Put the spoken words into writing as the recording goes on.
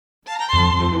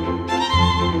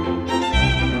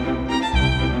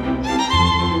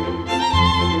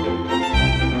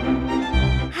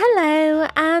Hello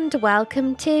and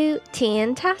welcome to Tea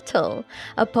and Tattle,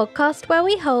 a podcast where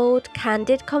we hold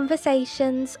candid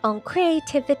conversations on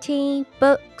creativity,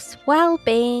 books,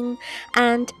 well-being,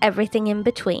 and everything in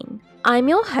between. I'm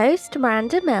your host,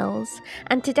 Miranda Mills,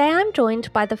 and today I'm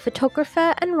joined by the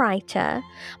photographer and writer,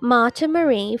 Marte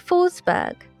Marie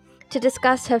Forsberg, to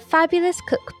discuss her fabulous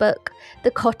cookbook,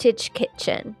 The Cottage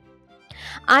Kitchen.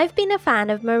 I've been a fan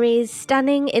of Marie's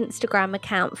stunning Instagram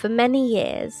account for many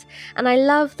years, and I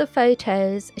love the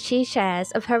photos she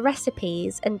shares of her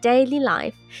recipes and daily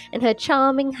life in her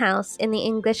charming house in the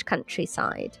English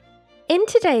countryside. In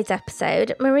today's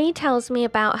episode, Marie tells me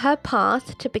about her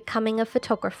path to becoming a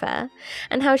photographer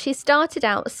and how she started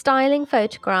out styling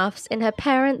photographs in her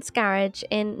parents' garage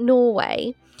in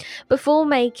Norway before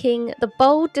making the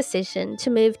bold decision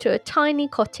to move to a tiny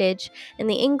cottage in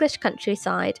the English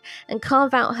countryside and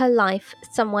carve out her life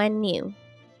somewhere new.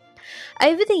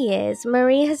 Over the years,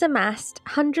 Marie has amassed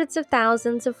hundreds of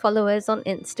thousands of followers on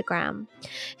Instagram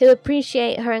who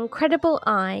appreciate her incredible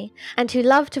eye and who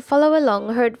love to follow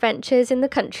along her adventures in the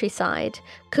countryside,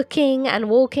 cooking and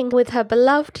walking with her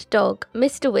beloved dog,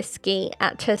 Mr. Whiskey,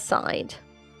 at her side.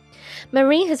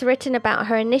 Marie has written about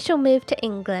her initial move to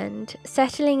England,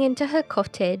 settling into her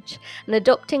cottage, and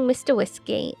adopting Mr.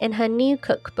 Whiskey in her new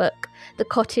cookbook, The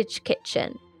Cottage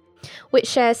Kitchen, which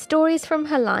shares stories from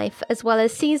her life as well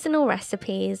as seasonal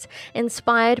recipes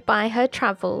inspired by her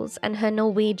travels and her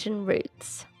Norwegian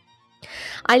roots.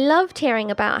 I loved hearing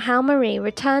about how Marie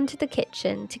returned to the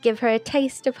kitchen to give her a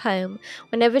taste of home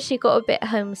whenever she got a bit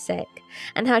homesick,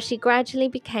 and how she gradually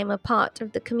became a part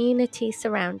of the community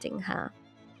surrounding her.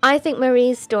 I think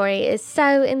Marie's story is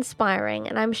so inspiring,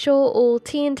 and I'm sure all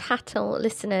Tea and Tattle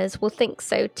listeners will think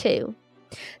so too.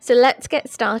 So let's get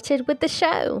started with the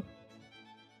show.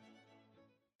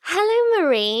 Hello,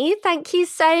 Marie. Thank you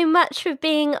so much for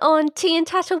being on Tea and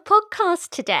Tattle podcast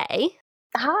today.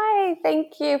 Hi,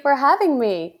 thank you for having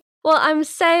me. Well, I'm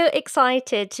so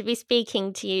excited to be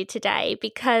speaking to you today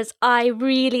because I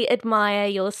really admire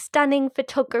your stunning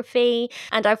photography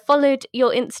and I've followed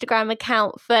your Instagram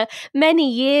account for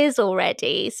many years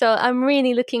already. So I'm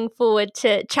really looking forward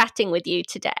to chatting with you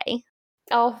today.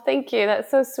 Oh, thank you. That's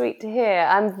so sweet to hear.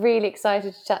 I'm really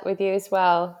excited to chat with you as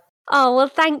well. Oh, well,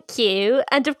 thank you.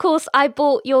 And of course, I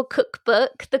bought your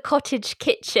cookbook, The Cottage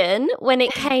Kitchen, when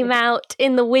it came out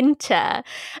in the winter.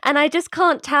 And I just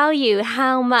can't tell you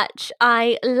how much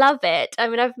I love it. I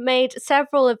mean, I've made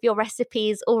several of your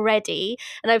recipes already,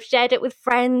 and I've shared it with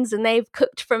friends, and they've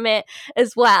cooked from it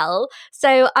as well.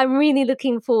 So I'm really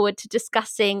looking forward to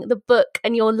discussing the book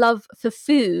and your love for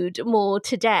food more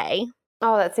today.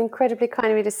 Oh, that's incredibly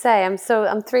kind of you to say. I'm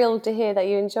thrilled to hear that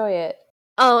you enjoy it.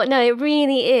 Oh, no, it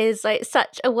really is like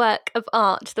such a work of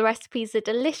art. The recipes are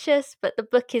delicious, but the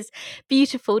book is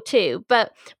beautiful too.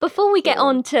 But before we get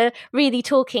on to really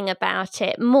talking about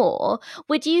it more,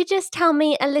 would you just tell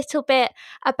me a little bit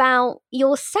about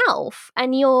yourself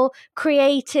and your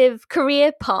creative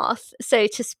career path, so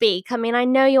to speak? I mean, I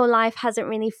know your life hasn't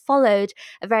really followed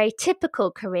a very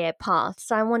typical career path,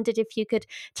 so I wondered if you could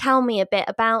tell me a bit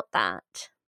about that.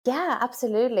 Yeah,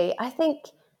 absolutely. I think,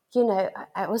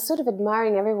 I was sort of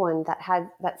admiring everyone that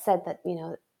said that,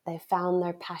 they found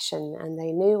their passion and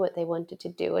they knew what they wanted to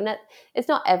do. And it's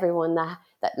not everyone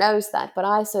that knows that, but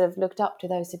I sort of looked up to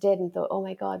those who did and thought, oh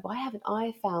my God, why haven't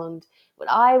I found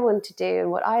what I want to do and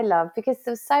what I love? Because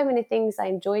there's so many things I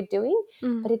enjoyed doing,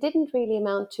 but it didn't really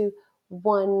amount to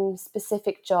one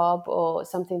specific job or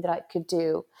something that I could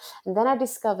do. And then I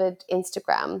discovered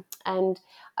Instagram, and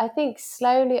I think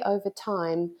slowly over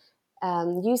time,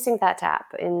 using that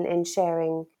app in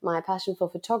sharing my passion for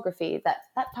photography,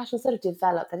 that passion sort of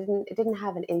developed. It didn't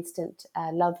have an instant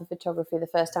love for photography the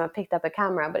first time I picked up a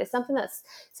camera, but it's something that's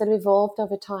sort of evolved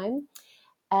over time.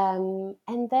 And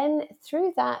then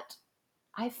through that,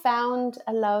 I found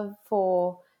a love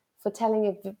for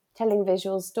telling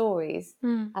visual stories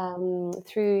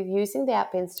through using the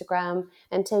app Instagram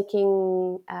and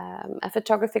taking a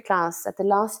photography class at the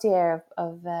last year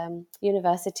of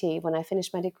university when I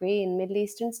finished my degree in Middle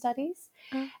Eastern Studies.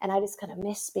 And I just kind of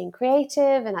missed being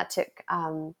creative, and I took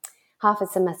half a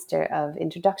semester of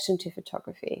introduction to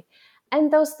photography.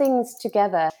 And those things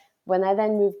together, when I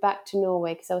then moved back to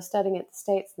Norway, because I was studying at the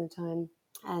States at the time,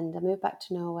 and I moved back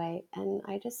to Norway, and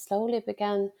I just slowly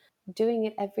began doing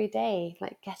it every day,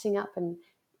 like getting up and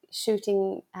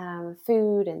shooting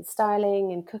food and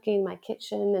styling and cooking in my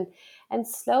kitchen. And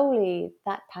slowly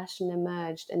that passion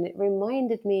emerged, and it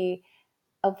reminded me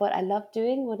of what I loved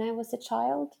doing when I was a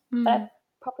child. But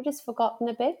probably just forgotten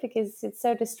a bit because it's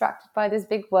so distracted by this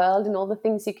big world and all the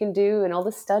things you can do and all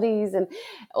the studies and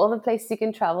all the places you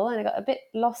can travel. And I got a bit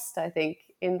lost, I think,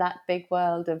 in that big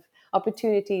world of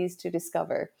opportunities to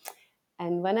discover.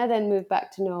 And when I then moved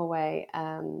back to Norway,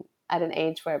 at an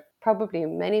age where probably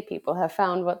many people have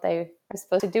found what they are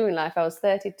supposed to do in life, I was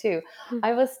 32,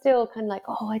 I was still kind of like,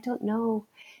 oh, I don't know.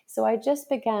 So I just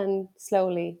began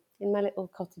slowly in my little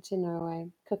cottage in Norway,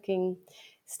 cooking,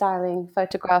 styling,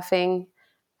 photographing,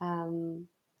 and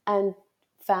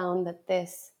found that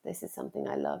this is something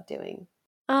I love doing.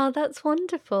 Oh, that's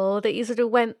wonderful that you sort of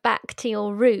went back to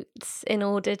your roots in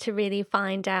order to really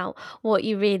find out what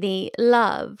you really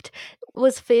loved.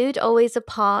 Was food always a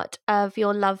part of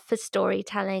your love for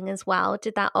storytelling as well?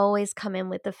 Did that always come in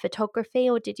with the photography,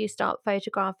 or did you start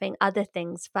photographing other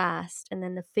things first and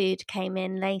then the food came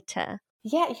in later?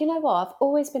 Yeah, you know what? I've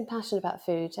always been passionate about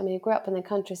food. I mean, I grew up in the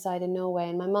countryside in Norway,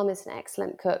 and my mum is an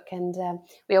excellent cook. And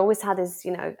we always had this,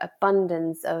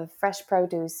 abundance of fresh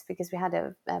produce because we had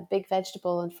a big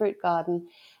vegetable and fruit garden.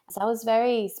 So I was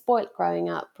very spoilt growing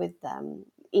up with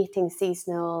eating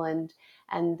seasonal, and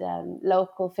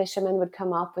local fishermen would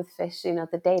come up with fish,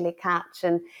 the daily catch,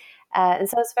 and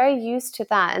so I was very used to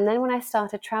that. And then when I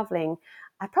started traveling,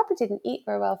 I probably didn't eat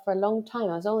very well for a long time.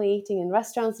 I was only eating in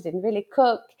restaurants. I didn't really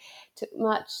cook too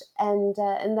much. And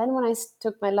then when I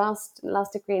took my last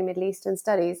degree in Middle Eastern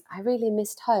studies, I really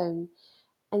missed home.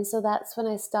 And so that's when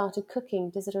I started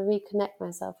cooking to sort of reconnect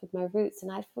myself with my roots.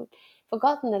 And I'd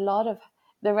forgotten a lot of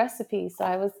the recipes.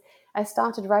 So I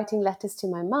started writing letters to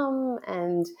my mum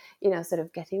and, sort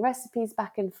of getting recipes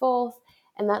back and forth.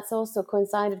 And that's also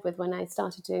coincided with when I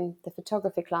started doing the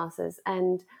photography classes.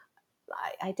 And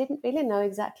I didn't really know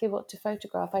exactly what to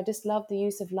photograph. I just loved the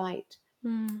use of light.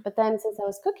 Mm. But then since I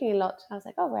was cooking a lot, I was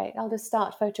like, oh, right, I'll just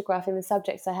start photographing the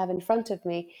subjects I have in front of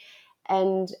me,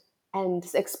 and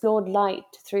explored light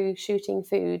through shooting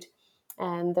food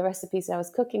and the recipes I was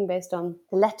cooking based on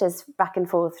the letters back and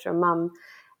forth from mum.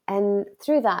 And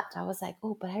through that, I was like,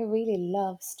 oh, but I really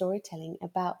love storytelling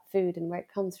about food and where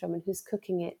it comes from and who's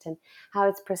cooking it and how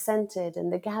it's presented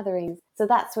and the gatherings. So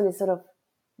that's when it sort of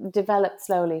developed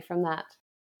slowly from that.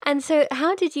 And so,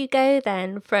 how did you go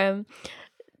then from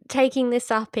taking this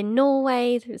up in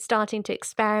Norway, starting to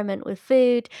experiment with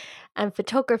food and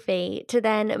photography, to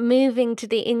then moving to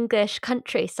the English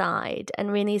countryside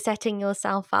and really setting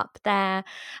yourself up there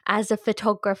as a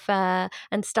photographer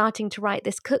and starting to write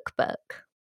this cookbook?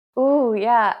 Oh,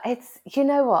 yeah. You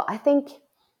know what? I think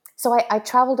so. I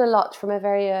traveled a lot from a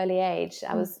very early age.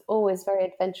 I was always very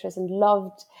adventurous and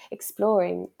loved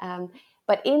exploring.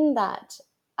 But in that,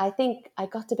 I think I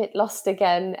got a bit lost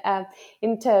again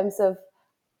in terms of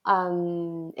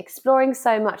exploring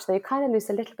so much that you kind of lose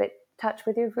a little bit touch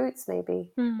with your roots,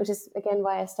 maybe, Mm. which is again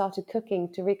why I started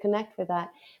cooking, to reconnect with that.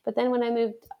 But then when I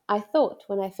moved, I thought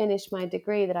when I finished my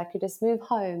degree that I could just move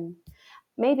home.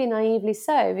 Maybe naively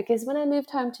so, because when I moved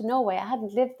home to Norway, I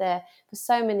hadn't lived there for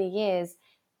so many years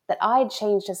that I'd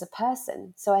changed as a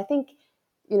person. So I think,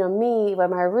 me, where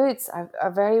my roots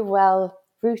are very well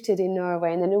rooted in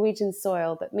Norway and the Norwegian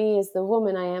soil, but me as the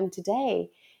woman I am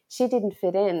today, she didn't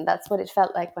fit in. That's what it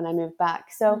felt like when I moved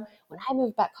back. So when I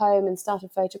moved back home and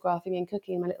started photographing and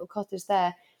cooking in my little cottage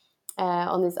there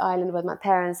on this island where my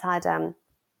parents had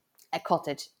a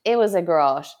cottage. It was a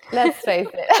garage. Let's face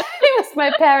it. It was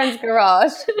my parents'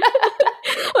 garage.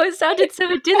 Oh, it sounded so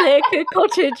idyllic, a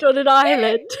cottage on an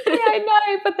island. Yeah, I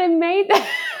know, but they made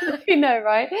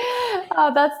right?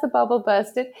 Oh, that's the bubble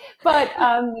bursted. But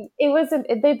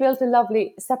they built a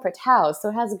lovely separate house. So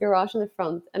it has a garage in the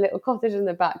front, a little cottage in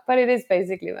the back, but it is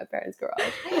basically my parents'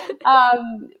 garage.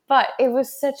 But it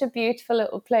was such a beautiful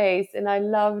little place, and I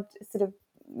loved sort of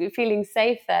feeling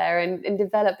safe there and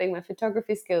developing my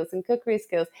photography skills and cookery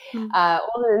skills,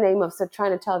 all in the name of sort of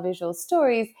trying to tell visual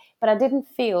stories, but I didn't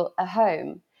feel a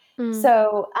home.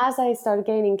 So as I started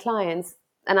gaining clients,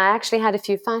 and I actually had a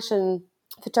few fashion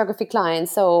photography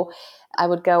clients, so I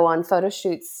would go on photo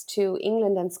shoots to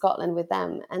England and Scotland with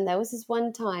them. And there was this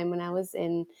one time when I was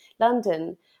in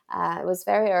London, it was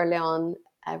very early on,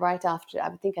 right after,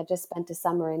 I think I just spent a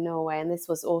summer in Norway, and this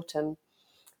was autumn.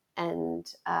 And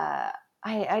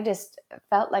I just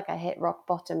felt like I hit rock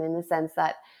bottom in the sense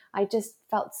that I just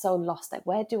felt so lost. Like,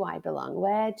 where do I belong?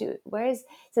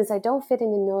 Since I don't fit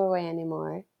in Norway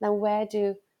anymore, then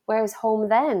where is home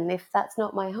then, if that's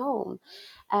not my home?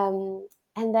 And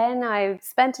then I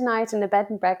spent a night in a bed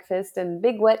and breakfast and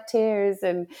big wet tears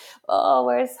and, oh,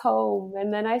 where's home?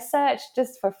 And then I searched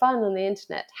just for fun on the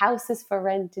internet, houses for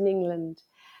rent in England.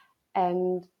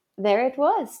 And there it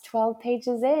was, 12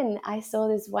 pages in. I saw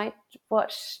this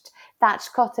whitewashed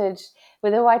thatched cottage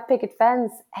with a white picket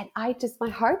fence, and my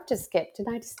heart just skipped, and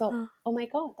I just thought, Oh, oh my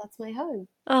God, that's my home.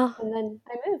 oh, And then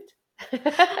I moved.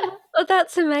 oh,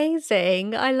 that's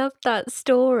amazing. I love that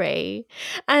story.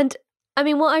 And I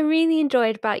mean, what I really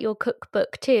enjoyed about your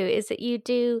cookbook too is that you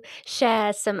do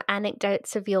share some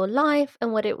anecdotes of your life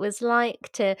and what it was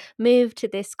like to move to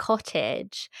this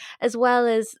cottage, as well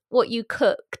as what you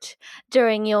cooked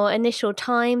during your initial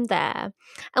time there.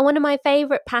 And one of my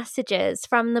favorite passages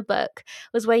from the book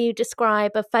was where you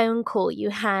describe a phone call you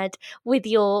had with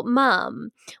your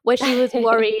mum, where she was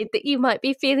worried that you might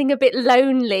be feeling a bit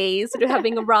lonely, sort of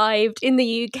having arrived in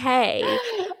the UK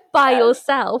by Yes.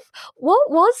 yourself.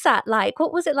 What was that like?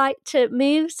 What was it like to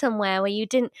move somewhere where you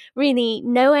didn't really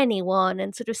know anyone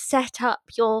and sort of set up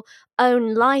your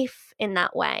own life in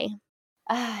that way?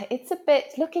 It's a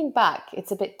bit, looking back,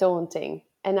 it's a bit daunting.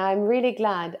 And I'm really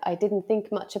glad I didn't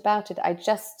think much about it. I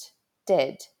just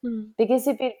did. Mm. Because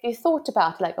if you thought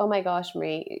about it, like, oh my gosh,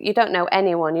 Marie, you don't know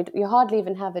anyone, you hardly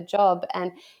even have a job,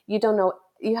 and you don't know,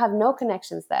 you have no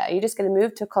connections there. You're just going to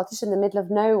move to a cottage in the middle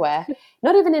of nowhere,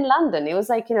 not even in London. It was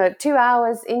like, 2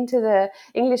 hours into the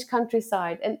English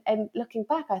countryside. And looking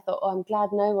back, I thought, oh, I'm glad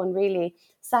no one really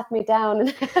sat me down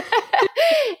and,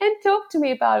 and talked to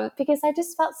me about it, because I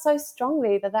just felt so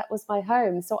strongly that that was my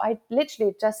home. So I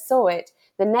literally just saw it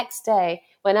the next day,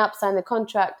 went up, signed the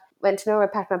contract, went to nowhere,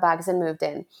 packed my bags and moved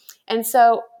in. And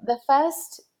so the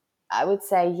first, I would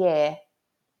say, year,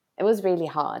 it was really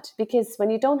hard, because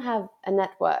when you don't have a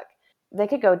network, there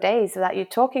could go days without you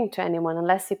talking to anyone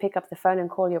unless you pick up the phone and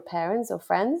call your parents or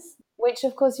friends, which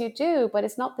of course you do, but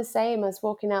it's not the same as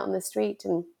walking out on the street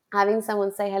and having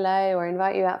someone say hello or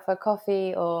invite you out for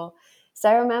coffee. Or so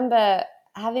I remember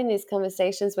having these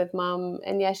conversations with mum,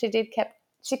 and yeah, she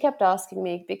kept asking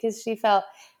me, because she felt,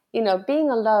 being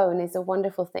alone is a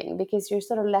wonderful thing, because you're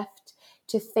sort of left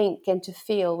to think and to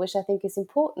feel, which I think is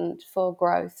important for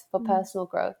growth, for Mm. personal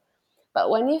growth. But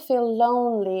when you feel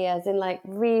lonely, as in like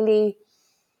really,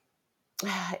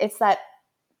 it's that,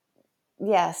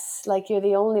 yes, like you're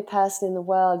the only person in the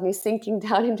world and you're sinking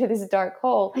down into this dark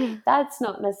hole, that's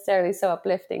not necessarily so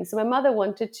uplifting. So my mother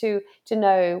wanted to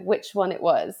know which one it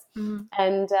was. Mm.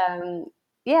 And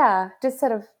yeah, just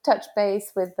sort of touch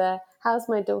base with how's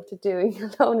my daughter doing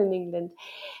alone in England.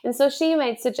 And so she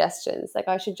made suggestions, like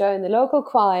I should join the local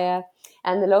choir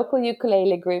and the local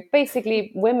ukulele group,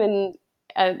 basically women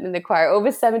in the choir over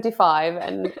 75,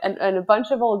 and a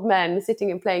bunch of old men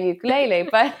sitting and playing ukulele.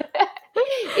 But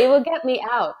it will get me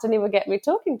out and it will get me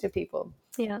talking to people.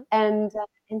 Yeah. And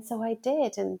so I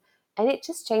did, and it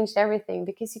just changed everything,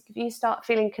 because you start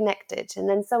feeling connected, and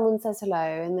then someone says hello,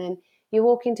 and then you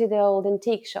walk into the old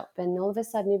antique shop, and all of a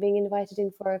sudden you're being invited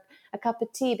in for a cup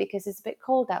of tea because it's a bit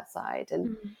cold outside,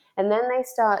 Mm. and then they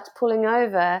start pulling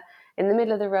over in the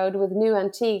middle of the road with new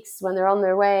antiques when they're on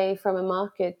their way from a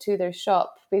market to their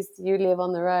shop, because you live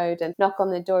on the road, and knock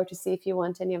on the door to see if you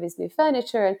want any of his new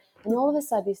furniture, and all of a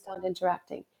sudden you start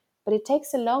interacting. But it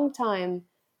takes a long time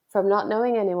from not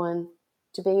knowing anyone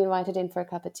to being invited in for a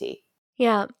cup of tea.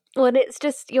 Yeah. Well, it's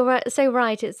just, you're right, so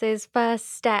right. It's those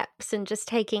first steps and just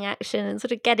taking action and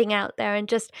sort of getting out there and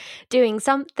just doing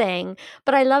something.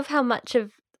 But I love how much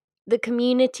of the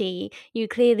community you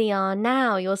clearly are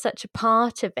now. You're such a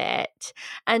part of it.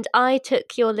 And I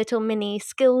took your little mini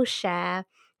Skillshare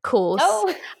course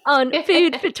Oh, on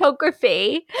food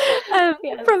photography yes.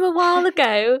 from a while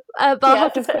ago, but I'll have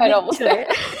Yes, to it's put a quite link old. to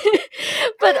it.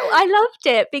 But I loved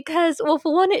it because, well,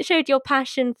 for one, it showed your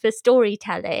passion for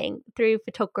storytelling through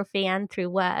photography and through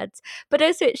words, but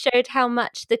also it showed how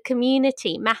much the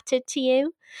community mattered to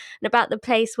you and about the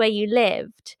place where you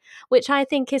lived, which I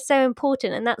think is so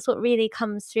important. And that's what really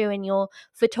comes through in your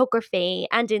photography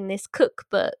and in this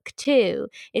cookbook too,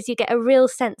 is you get a real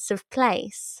sense of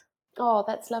place. Oh,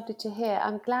 that's lovely to hear.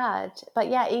 I'm glad. But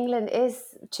yeah, England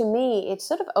is, to me, it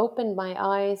sort of opened my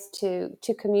eyes to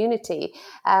community.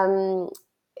 Um,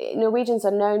 Norwegians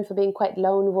are known for being quite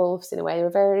lone wolves in a way. They were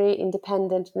very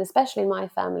independent, and especially my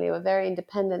family were very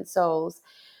independent souls.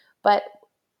 But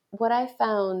what I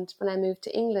found when I moved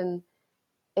to England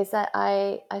is that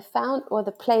I found, or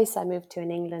the place I moved to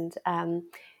in England,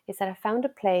 is that I found a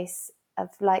place of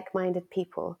like-minded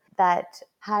people that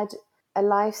had a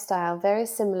lifestyle very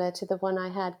similar to the one I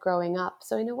had growing up.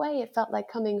 So in a way, it felt like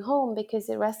coming home, because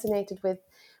it resonated with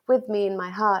me in my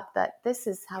heart that this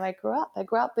is how I grew up. I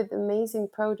grew up with amazing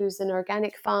produce and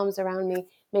organic farms around me,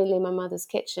 mainly my mother's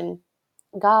kitchen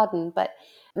garden, but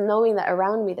knowing that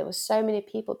around me there was so many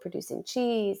people producing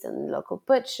cheese, and local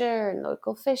butcher and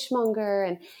local fishmonger,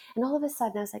 and all of a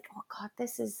sudden I was like, oh God,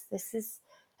 this is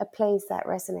a place that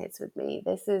resonates with me.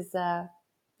 This is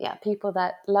people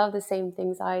that love the same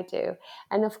things I do.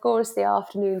 And of course, the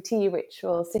afternoon tea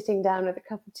ritual, sitting down with a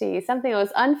cup of tea, is something that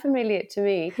was unfamiliar to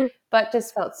me, but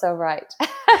just felt so right.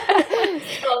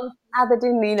 So lathered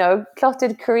in,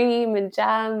 clotted cream and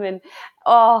jam, and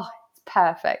it's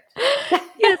perfect.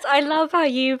 Yes, I love how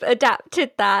you've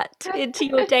adapted that into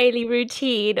your daily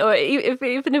routine, or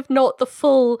even if not the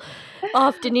full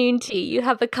afternoon tea, you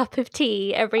have a cup of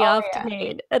tea every Oh yeah,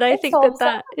 afternoon. And I it think solves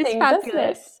that is everything, doesn't it?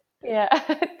 fabulous. Yeah,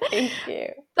 thank you.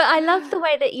 But I love the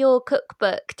way that your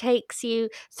cookbook takes you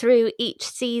through each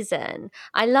season.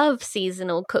 I love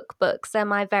seasonal cookbooks, they're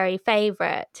my very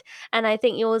favourite. And I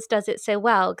think yours does it so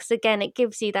well because, again, it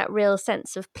gives you that real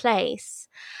sense of place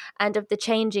and of the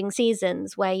changing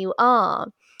seasons where you are.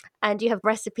 And you have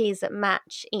recipes that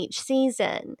match each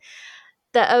season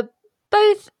that are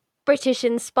both British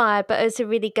inspired, but also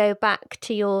really go back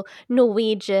to your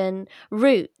Norwegian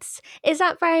roots. Is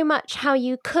that very much how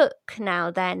you cook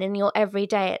now then in your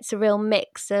everyday? It's a real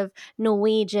mix of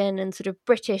Norwegian and sort of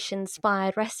British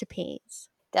inspired recipes.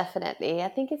 Definitely. I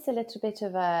think it's a little bit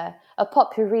of a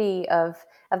potpourri of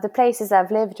the places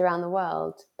I've lived around the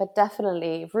world, but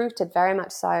definitely rooted very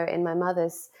much so in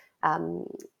um,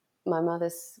 my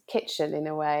mother's kitchen in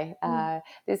a way.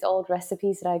 These old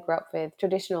recipes that I grew up with,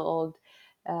 traditional old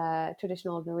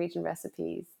Norwegian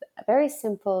recipes, very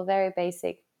simple, very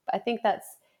basic. I think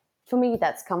for me,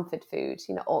 that's comfort food.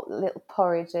 All little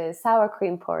porridges, sour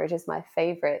cream porridge is my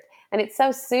favorite, and it's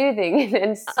so soothing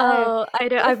and so Oh, I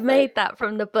know. I've different. made that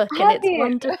from the book and Have it's you?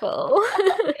 wonderful.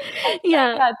 I'm so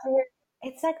Yeah. glad to hear.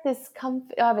 It's like this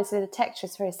comfort. Obviously, the texture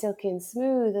is very silky and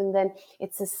smooth, and then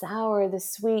it's the sour, the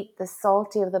sweet, the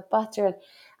salty of the butter. And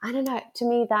I don't know. To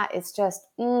me, that is just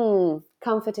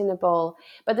comfort in a bowl.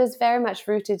 But there's very much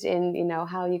rooted in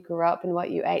how you grew up and what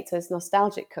you ate. So it's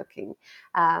nostalgic cooking.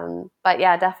 But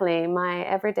yeah, definitely my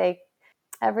everyday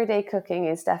cooking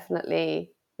is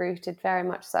definitely rooted very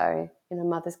much so in a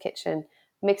mother's kitchen,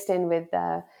 mixed in with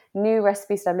new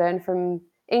recipes I've learned from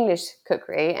English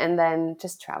cookery, and then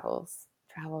just travels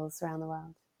around the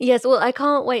world. Yes, well, I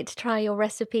can't wait to try your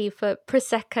recipe for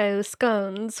Prosecco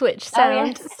scones, which Oh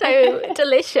sound yes, so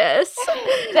delicious.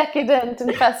 decadent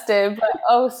and festive, but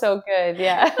oh so good.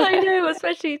 Yeah. I know,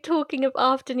 especially talking of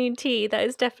afternoon tea, that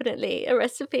is definitely a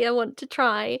recipe I want to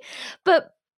try.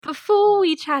 But before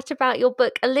we chat about your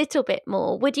book a little bit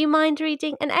more, would you mind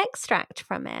reading an extract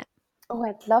from it? Oh,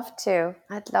 I'd love to.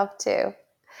 I'd love to.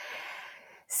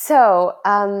 So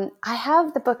I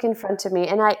have the book in front of me,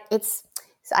 and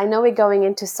I know we're going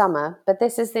into summer, but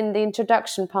this is in the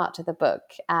introduction part of the book,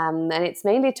 and it's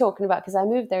mainly talking about because I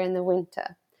moved there in the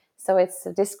winter, so it's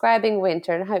describing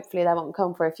winter, and hopefully that won't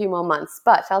come for a few more months.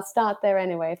 But I'll start there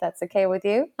anyway, if that's okay with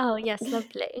you. Oh, yes,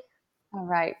 lovely. All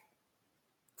right.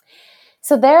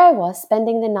 So there I was,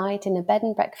 spending the night in a bed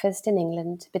and breakfast in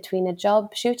England, between a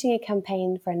job shooting a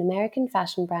campaign for an American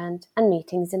fashion brand and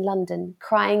meetings in London,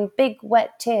 crying big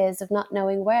wet tears of not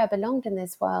knowing where I belonged in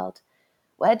this world.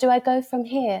 Where do I go from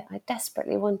here? I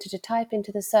desperately wanted to type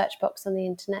into the search box on the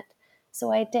internet,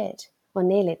 so I did, or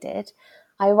nearly did.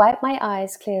 I wiped my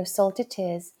eyes clear of salty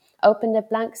tears, opened a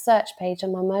blank search page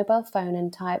on my mobile phone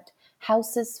and typed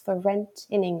houses for rent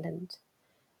in England.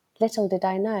 Little did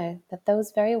I know that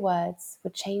those very words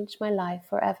would change my life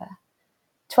forever.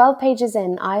 12 pages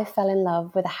in, I fell in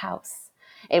love with a house.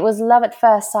 It was love at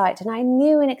first sight, and I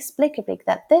knew inexplicably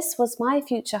that this was my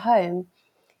future home.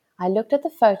 I looked at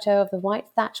the photo of the white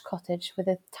thatched cottage with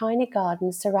a tiny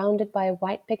garden surrounded by a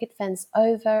white picket fence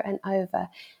over and over.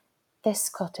 This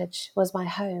cottage was my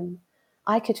home.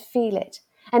 I could feel it,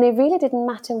 and it really didn't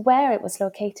matter where it was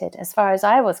located. As far as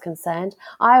I was concerned,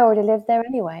 I already lived there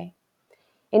anyway.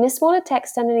 In a smaller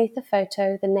text underneath the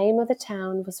photo, the name of the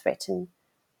town was written.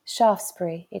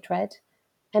 Shaftesbury, it read,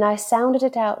 and I sounded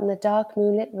it out in the dark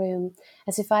moonlit room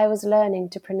as if I was learning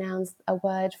to pronounce a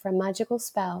word for a magical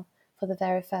spell for the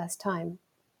very first time.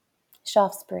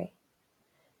 Shaftesbury.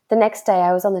 The next day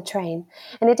I was on the train,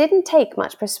 and it didn't take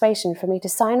much persuasion for me to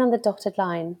sign on the dotted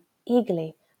line.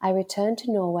 Eagerly, I returned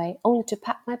to Norway, only to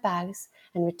pack my bags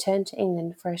and return to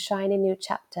England for a shiny new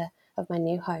chapter of my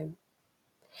new home.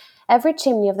 Every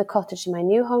chimney of the cottage in my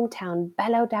new hometown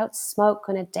bellowed out smoke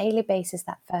on a daily basis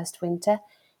that first winter,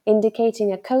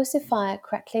 indicating a cosy fire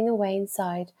crackling away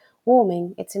inside,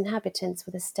 warming its inhabitants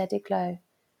with a steady glow.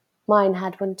 Mine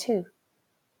had one too.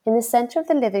 In the centre of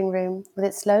the living room, with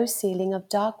its low ceiling of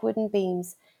dark wooden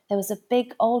beams, there was a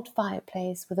big old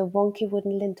fireplace with a wonky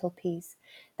wooden lintelpiece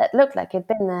that looked like it had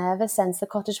been there ever since the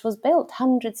cottage was built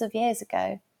hundreds of years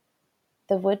ago.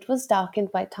 The wood was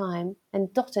darkened by time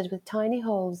and dotted with tiny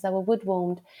holes that were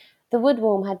wood-warmed. The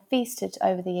woodworm had feasted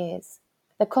over the years.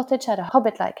 The cottage had a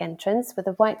hobbit-like entrance with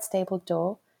a white stable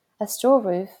door, a straw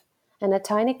roof, and a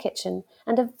tiny kitchen,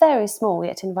 and a very small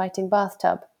yet inviting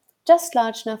bathtub, just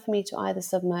large enough for me to either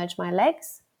submerge my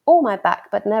legs or my back,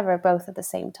 but never both at the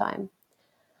same time.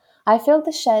 I filled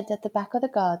the shed at the back of the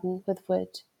garden with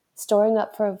wood, storing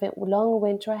up for a long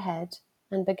winter ahead,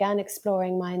 and began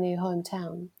exploring my new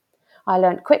hometown. I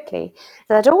learned quickly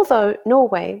that although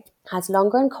Norway has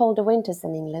longer and colder winters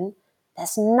than England,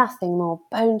 there's nothing more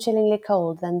bone-chillingly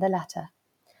cold than the latter.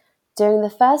 During the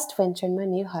first winter in my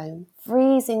new home,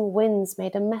 freezing winds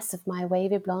made a mess of my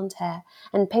wavy blonde hair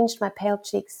and pinched my pale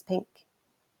cheeks pink.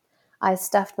 I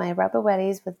stuffed my rubber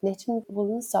wellies with knitted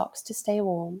woolen socks to stay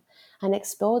warm and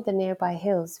explored the nearby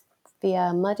hills via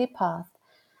a muddy path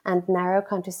and narrow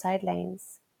countryside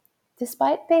lanes.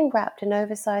 Despite being wrapped in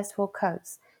oversized wool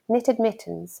coats, knitted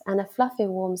mittens, and a fluffy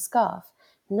warm scarf,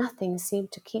 nothing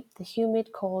seemed to keep the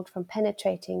humid cold from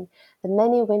penetrating the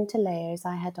many winter layers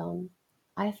I had on.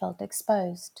 I felt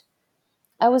exposed.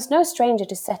 I was no stranger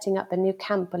to setting up a new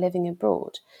camp or living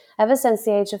abroad. Ever since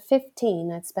the age of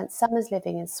 15, I'd spent summers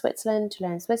living in Switzerland to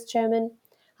learn Swiss German.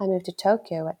 I moved to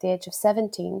Tokyo at the age of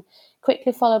 17,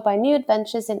 quickly followed by new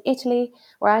adventures in Italy,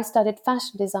 where I studied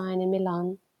fashion design in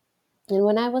Milan. And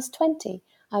when I was 20,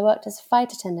 I worked as a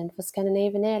flight attendant for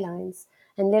Scandinavian Airlines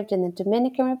and lived in the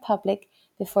Dominican Republic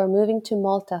before moving to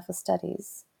Malta for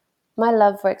studies. My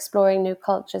love for exploring new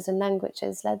cultures and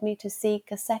languages led me to seek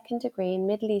a second degree in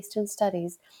Middle Eastern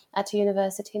studies at a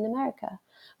university in America,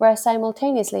 where I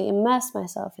simultaneously immersed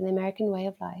myself in the American way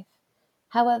of life.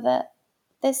 However,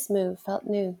 this move felt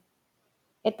new.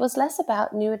 It was less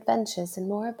about new adventures and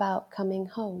more about coming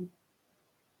home.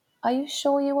 Are you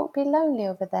sure you won't be lonely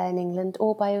over there in England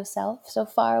all by yourself, so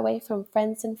far away from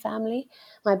friends and family?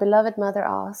 My beloved mother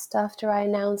asked after I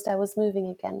announced I was moving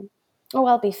again. Oh,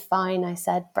 I'll be fine, I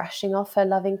said, brushing off her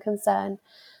loving concern.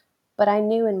 But I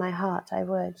knew in my heart I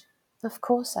would. Of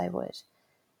course I would.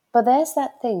 But there's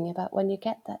that thing about when you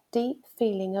get that deep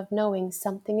feeling of knowing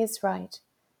something is right.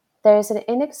 There is an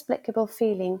inexplicable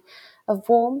feeling of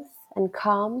warmth and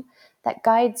calm that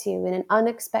guides you in an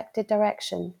unexpected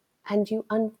direction, and you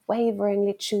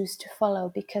unwaveringly choose to follow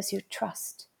because you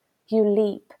trust. You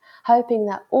leap, hoping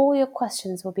that all your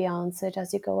questions will be answered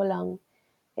as you go along.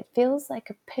 It feels like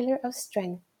a pillar of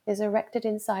strength is erected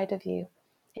inside of you,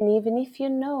 and even if you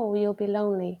know you'll be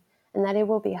lonely and that it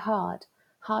will be hard,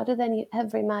 harder than you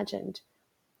ever imagined,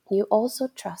 you also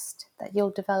trust that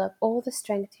you'll develop all the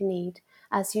strength you need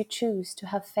as you choose to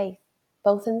have faith,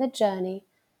 both in the journey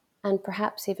and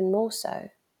perhaps even more so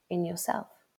in yourself.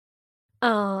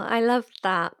 Oh, I loved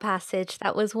that passage.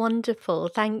 That was wonderful.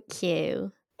 Thank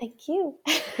you. Thank you.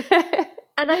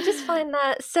 And I just find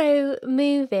that so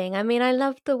moving. I mean, I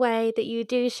love the way that you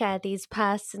do share these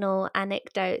personal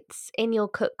anecdotes in your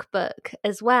cookbook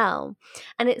as well.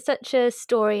 And it's such a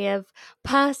story of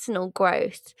personal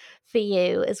growth for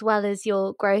you, as well as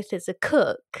your growth as a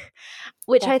cook,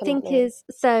 which I think Definitely. is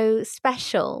so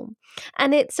special.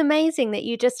 And it's amazing that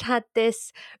you just had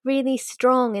this really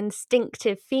strong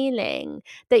instinctive feeling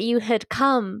that you had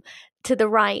come to the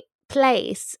right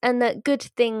place and that good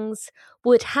things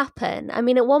would happen. I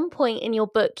mean, at one point in your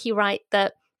book, you write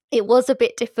that it was a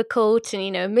bit difficult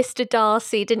and, Mr.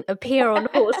 Darcy didn't appear on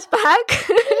horseback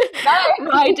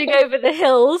riding No. over the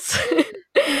hills.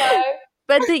 No.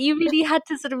 But that you really had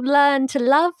to sort of learn to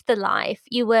love the life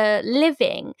you were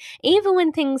living, even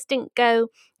when things didn't go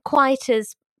quite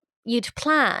as you'd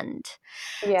planned.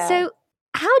 Yeah. So,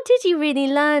 how did you really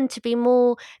learn to be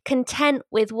more content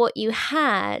with what you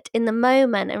had in the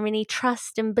moment and really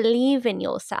trust and believe in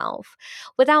yourself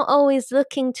without always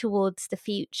looking towards the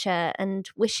future and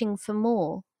wishing for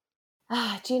more?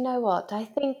 Do you know what? I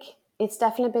think it's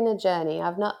definitely been a journey.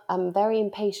 I'm very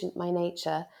impatient by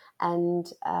nature, and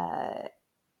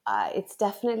it's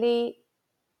definitely,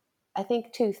 I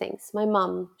think, two things. My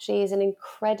mum, she is an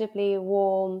incredibly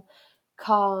warm,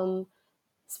 calm,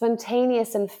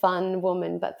 spontaneous, and fun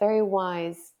woman, but very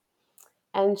wise.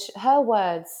 And her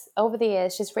words over the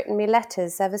years, she's written me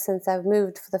letters ever since I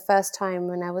moved for the first time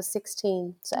when I was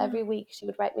 16. So every week she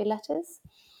would write me letters.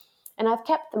 And I've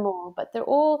kept them all, but they're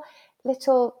all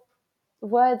little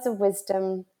words of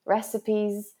wisdom,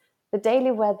 recipes, the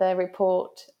daily weather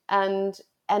report, and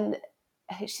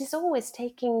she's always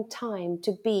taking time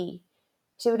to be.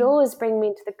 She would Mm. always bring me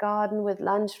into the garden with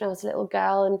lunch when I was a little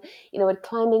girl, and would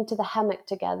climb into the hammock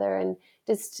together and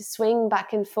just to swing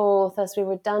back and forth as we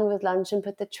were done with lunch and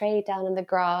put the tray down in the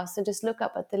grass and just look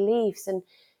up at the leaves. And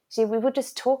we would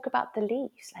just talk about the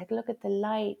leaves, like look at the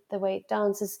light, the way it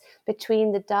dances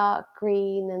between the dark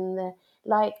green and the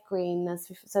light green as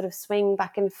we sort of swing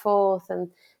back and forth,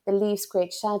 and the leaves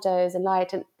create shadows and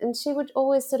light. And she would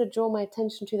always sort of draw my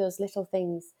attention to those little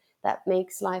things that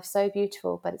makes life so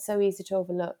beautiful, but it's so easy to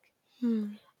overlook.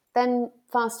 Mm. Then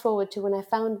fast forward to when I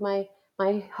found my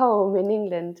home in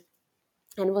England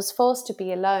and was forced to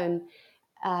be alone.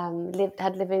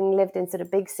 Lived in sort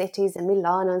of big cities in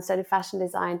Milano and studied fashion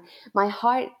design. My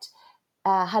heart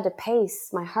had a pace.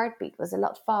 My heartbeat was a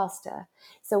lot faster.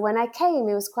 So when I came,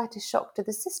 it was quite a shock to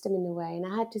the system in a way, and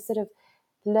I had to sort of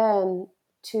learn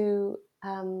to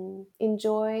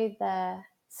enjoy the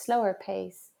slower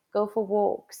pace, go for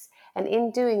walks, and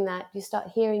in doing that, you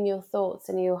start hearing your thoughts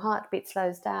and your heartbeat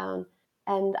slows down.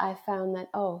 And I found that,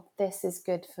 oh, this is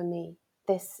good for me.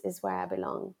 This is where I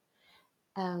belong.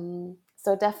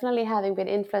 So definitely having been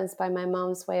influenced by my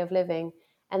mom's way of living,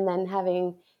 and then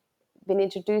having been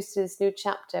introduced to this new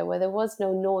chapter where there was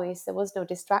no noise, there was no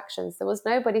distractions, there was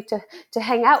nobody to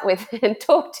hang out with and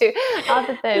talk to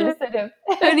other than sort of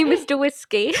Only Mr.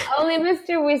 Whiskey. only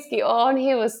Mr. Whiskey. Oh, and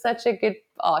he was such a good.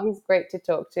 Oh, he's great to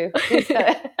talk to. He's so,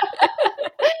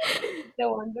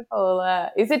 so wonderful.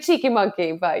 He's a cheeky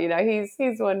monkey, but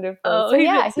he's wonderful. Oh, So he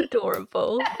yeah, looks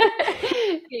adorable.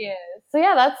 yeah. So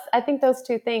yeah, I think those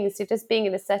two things. So just being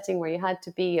in a setting where you had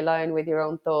to be alone with your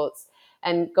own thoughts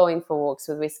and going for walks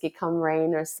with Whiskey, come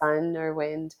rain or sun or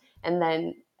wind, and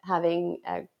then having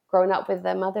grown up with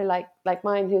a mother like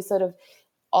mine, who sort of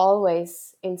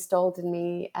always installed in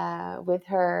me with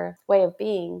her way of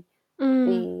being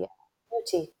the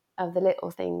beauty of the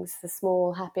little things, the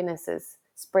small happinesses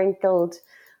sprinkled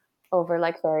over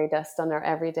like fairy dust on our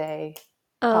everyday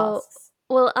Oh, tasks.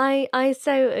 well, I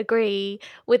so agree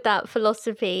with that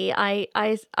philosophy. I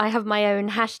have my own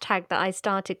hashtag that I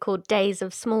started called Days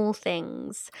of Small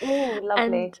Things. Oh,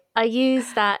 And lovely. I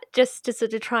use that just to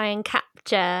sort of try and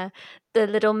capture the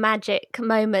little magic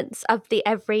moments of the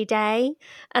everyday.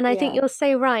 And I think Yeah. you're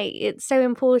so right. It's so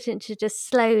important to just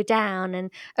slow down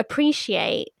and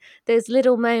appreciate those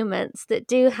little moments that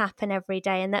do happen every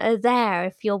day and that are there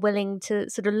if you're willing to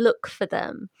sort of look for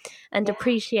them and Yeah,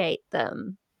 appreciate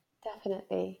them.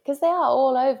 definitely. Because they are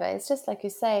all over. It's just like you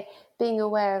say, being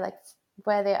aware, like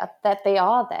where they are, that they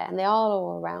are there and they are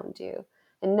all around you,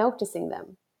 and noticing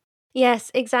them.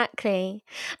 Yes, exactly.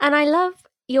 And I love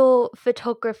your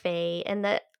photography, and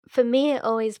that for me, it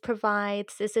always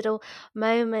provides this little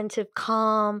moment of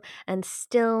calm and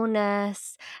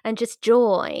stillness and just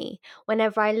joy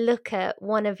whenever I look at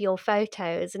one of your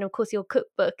photos. And of course, your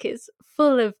cookbook is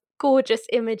full of gorgeous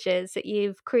images that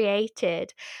you've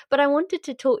created. But I wanted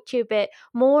to talk to you a bit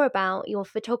more about your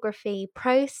photography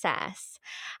process.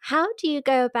 How do you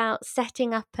go about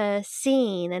setting up a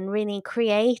scene and really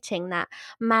creating that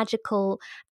magical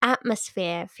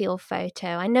atmosphere for your photo?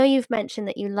 I know you've mentioned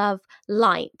that you love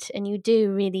light and you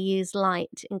do really use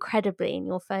light incredibly in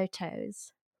your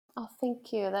photos. Oh,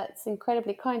 thank you. That's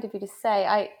incredibly kind of you to say.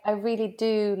 I really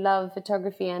do love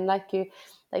photography, and like you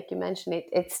mentioned,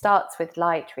 it starts with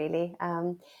light. Really,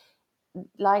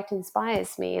 light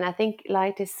inspires me, and I think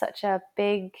light is such a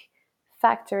big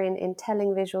factor in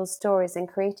telling visual stories and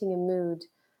creating a mood,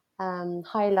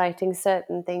 highlighting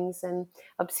certain things and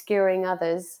obscuring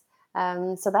others.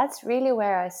 So that's really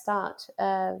where I start.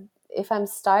 If I'm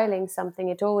styling something,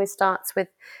 it always starts with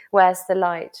where's the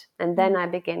light, and then I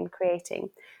begin creating.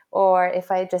 Or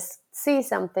if I just see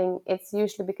something, it's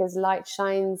usually because light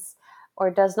shines or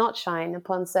does not shine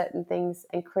upon certain things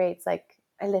and creates like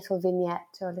a little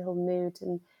vignette or a little mood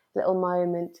and little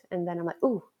moment. And then I'm like,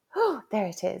 ooh, oh, there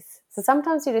it is. So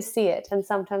sometimes you just see it and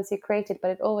sometimes you create it,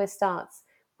 but it always starts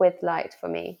with light for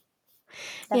me.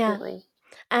 Yeah. Definitely.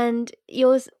 And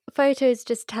your photos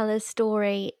just tell a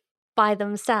story by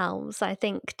themselves, I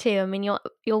think, too. I mean,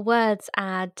 your words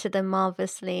add to them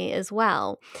marvelously as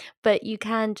well, but you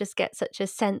can just get such a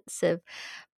sense of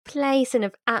place and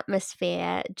of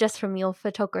atmosphere just from your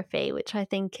photography, which I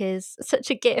think is such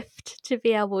a gift to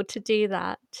be able to do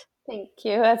that. Thank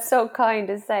you. That's so kind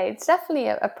to say. It's definitely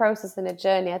a process and a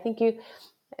journey. I think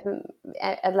um,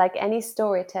 like any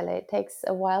storyteller, it takes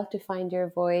a while to find your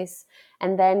voice.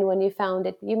 And then when you found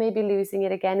it, you may be losing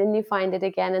it again and you find it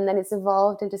again, and then it's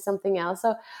evolved into something else.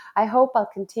 So I hope I'll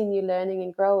continue learning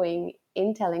and growing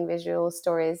in telling visual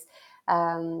stories.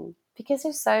 Because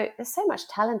there's so much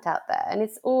talent out there, and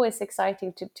it's always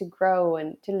exciting to grow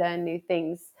and to learn new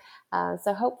things.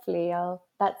 So hopefully,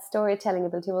 that storytelling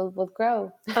ability will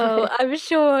grow. Oh, I'm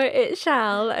sure it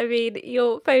shall. I mean,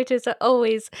 your photos are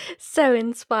always so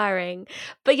inspiring.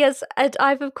 But yes, and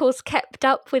I've of course kept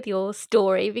up with your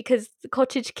story because the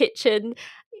cottage kitchen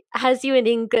has you in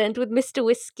England with Mr.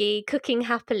 Whiskey cooking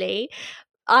happily.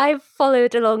 I've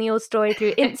followed along your story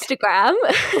through Instagram,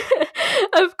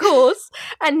 of course,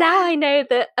 and now I know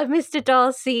that a Mr.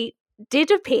 Darcy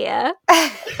did appear.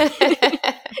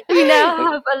 you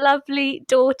now have a lovely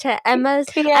daughter, Emma,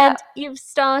 Yeah. and you've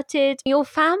started your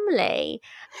family.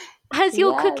 Has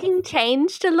your Yes. cooking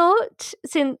changed a lot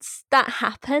since that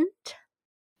happened?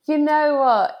 You know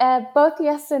what? Both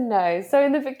yes and no. So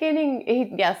in the beginning,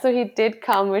 he did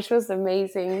come, which was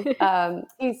amazing.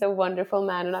 He's a wonderful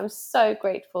man, and I'm so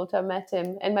grateful to have met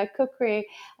him. And my cookery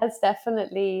has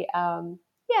definitely,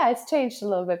 it's changed a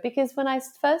little bit, because when I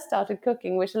first started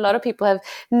cooking, which a lot of people have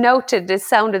noted, it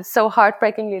sounded so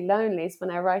heartbreakingly lonely. Is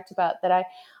when I write about that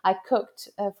I cooked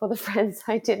for the friends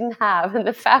I didn't have and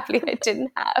the family I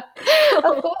didn't have.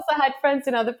 Of course, I had friends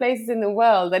in other places in the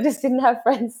world. I just didn't have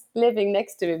friends living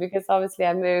next to me, because obviously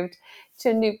I moved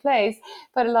to a new place.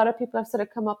 But a lot of people have sort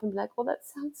of come up and be like, "Well, that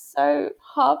sounds so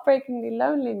heartbreakingly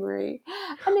lonely, Marie."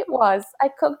 And it was. I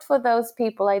cooked for those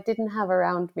people I didn't have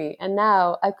around me. And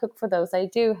now I cook for those I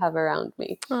do have around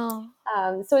me. Oh.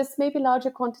 So it's maybe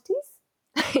larger quantities.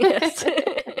 Yes.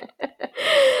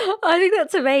 I think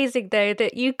that's amazing, though,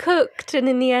 that you cooked and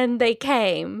in the end they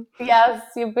came. Yes,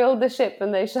 you build the ship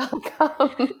and they shall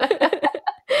come.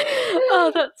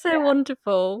 Oh, that's so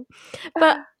wonderful.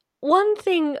 But one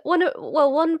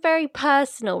very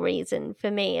personal reason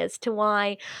for me as to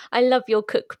why I love your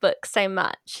cookbook so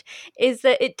much is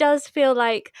that it does feel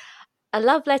like a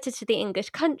love letter to the English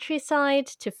countryside,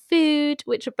 to food,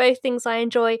 which are both things I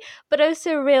enjoy, but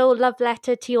also a real love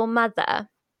letter to your mother.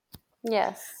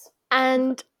 Yes.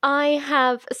 And I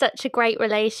have such a great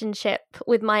relationship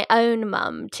with my own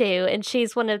mum too. And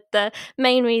she's one of the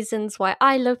main reasons why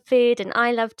I love food and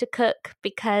I love to cook,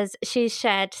 because she's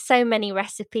shared so many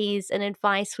recipes and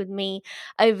advice with me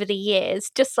over the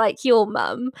years, just like your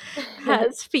mum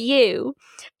has for you.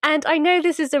 And I know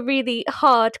this is a really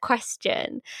hard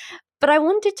question, but I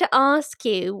wanted to ask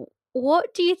you,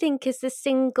 what do you think is the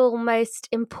single most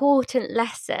important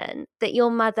lesson that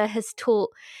your mother has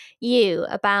taught you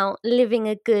about living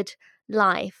a good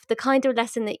life? The kind of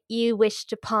lesson that you wish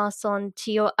to pass on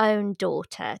to your own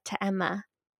daughter, to Emma?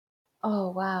 Oh,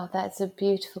 wow, that's a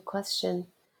beautiful question.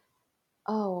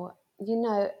 Oh,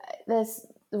 there's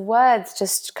words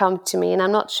just come to me, and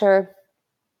I'm not sure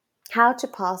how to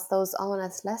pass those on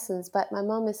as lessons. But my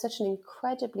mom is such an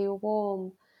incredibly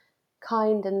warm,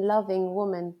 kind, and loving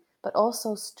woman, but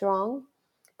also strong,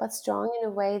 but strong in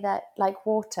a way that, like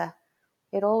water,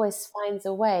 it always finds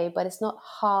a way, but it's not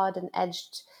hard and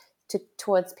edged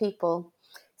towards people.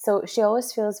 So she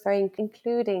always feels very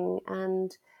including,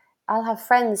 and I'll have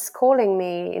friends calling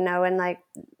me, and and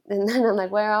then I'm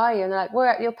like, "Where are you?" And they're like, "We're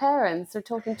at your parents. They're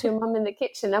talking to your mum in the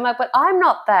kitchen." I'm like, "But I'm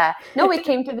not there." "No, we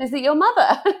came to visit your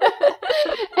mother."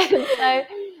 And so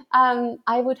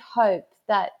I would hope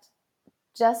that,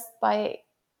 just by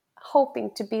hoping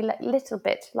to be a little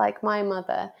bit like my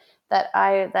mother, that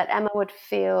Emma would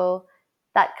feel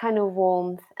that kind of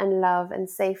warmth and love and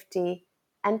safety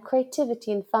and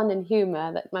creativity and fun and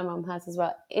humor that my mom has as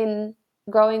well in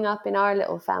growing up in our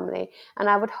little family. And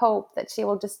I would hope that she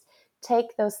will just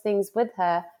take those things with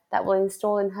her, that will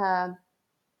install in her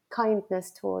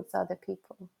kindness towards other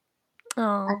people. I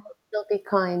Oh. hope she'll be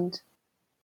kind.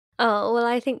 Oh, well,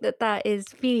 I think that that is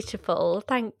beautiful.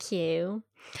 Thank you.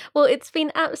 Well, it's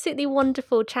been absolutely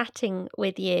wonderful chatting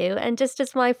with you. And just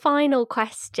as my final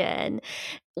question,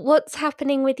 what's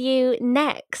happening with you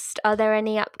next? Are there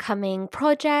any upcoming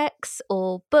projects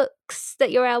or books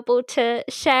that you're able to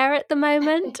share at the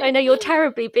moment? I know you're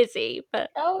terribly busy,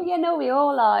 but Oh, yeah, no, we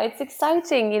all are. It's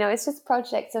exciting, it's just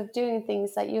projects of doing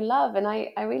things that you love, and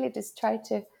I really just try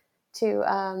to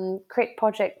create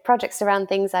projects around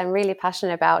things I'm really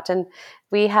passionate about. And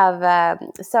we have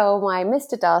so my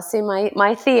Mr. Darcy,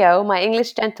 my Theo, my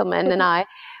English gentleman, and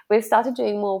we've started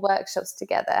doing more workshops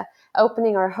together,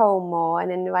 opening our home more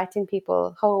and inviting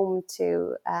people home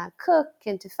to cook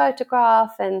and to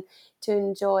photograph and to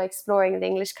enjoy exploring the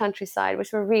English countryside,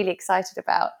 which we're really excited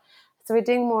about. So we're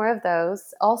doing more of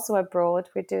those. Also abroad,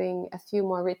 we're doing a few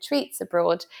more retreats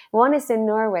abroad. One is in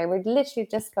Norway. We're literally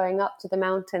just going up to the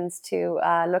mountains to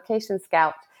location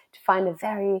scout to find a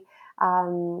very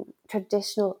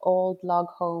traditional old log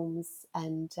homes,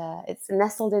 and it's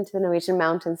nestled into the Norwegian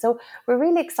mountains. So we're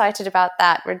really excited about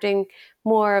that. We're doing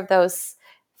more of those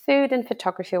food and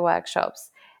photography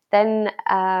workshops. Then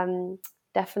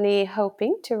definitely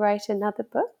hoping to write another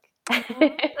book.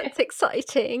 oh, that's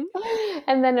exciting.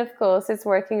 And then, of course, it's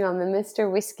working on the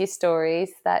Mr. Whiskey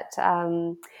stories that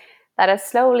are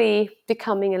slowly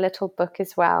becoming a little book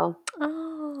as well.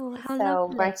 Oh, how So,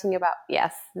 lovely. writing about,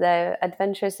 yes, the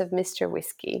adventures of Mr.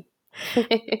 Whiskey.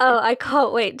 Oh, I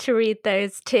can't wait to read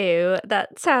those too.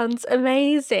 That sounds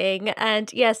amazing.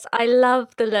 And yes, I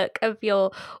love the look of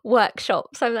your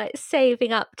workshops. I'm like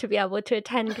saving up to be able to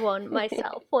attend one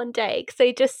myself one day because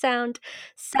they just sound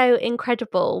so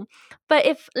incredible. But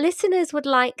if listeners would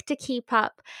like to keep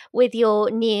up with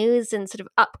your news and sort of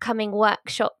upcoming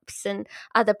workshops and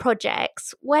other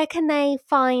projects, where can they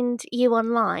find you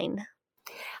online?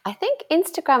 I think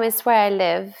Instagram is where I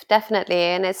live, definitely.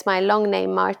 And it's my long name,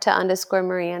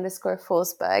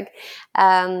 Marta_Marie_Forsberg.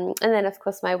 And then, of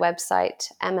course, my website,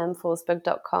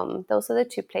 mmforsberg.com. Those are the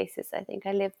two places I think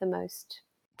I live the most.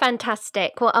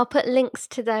 Fantastic. Well, I'll put links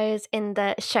to those in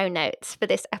the show notes for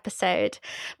this episode.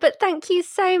 But thank you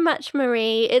so much,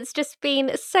 Marie. It's just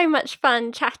been so much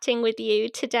fun chatting with you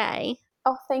today.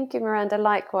 Oh, thank you, Miranda.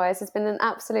 Likewise. It's been an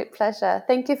absolute pleasure.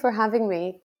 Thank you for having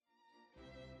me.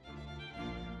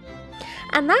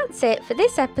 And that's it for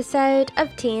this episode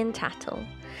of Tea and Tattle.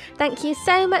 Thank you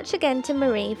so much again to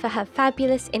Marie for her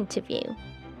fabulous interview.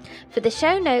 For the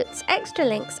show notes, extra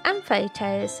links and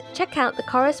photos, check out the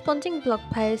corresponding blog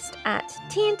post at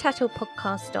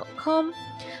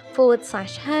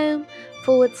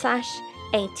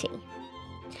teaandtattlepodcast.com/home/80.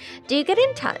 Do get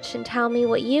in touch and tell me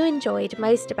what you enjoyed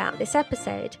most about this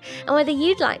episode and whether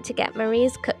you'd like to get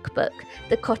Marie's cookbook,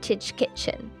 The Cottage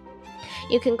Kitchen.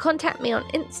 You can contact me on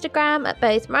Instagram at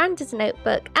both Miranda's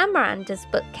Notebook and Miranda's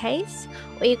Bookcase,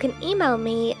 or you can email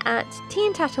me at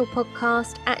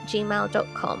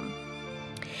teaandtattlepodcast@gmail.com.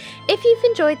 If you've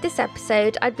enjoyed this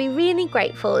episode, I'd be really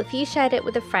grateful if you shared it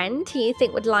with a friend who you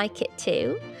think would like it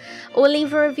too, or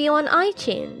leave a review on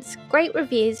iTunes. Great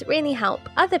reviews really help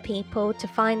other people to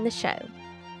find the show.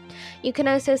 You can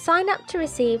also sign up to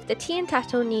receive the Tea and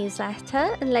Tattle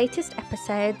newsletter and latest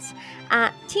episodes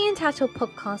at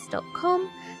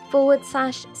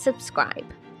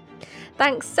teaandtattlepodcast.com/subscribe.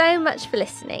 Thanks so much for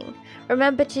listening.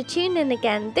 Remember to tune in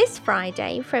again this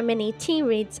Friday for a mini Tea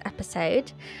Reads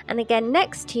episode, and again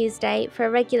next Tuesday for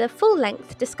a regular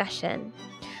full-length discussion,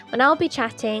 when I'll be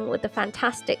chatting with the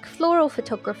fantastic floral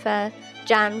photographer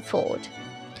Jan Ford.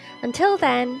 Until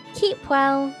then, keep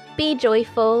well, be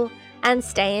joyful, and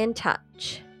stay in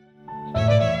touch.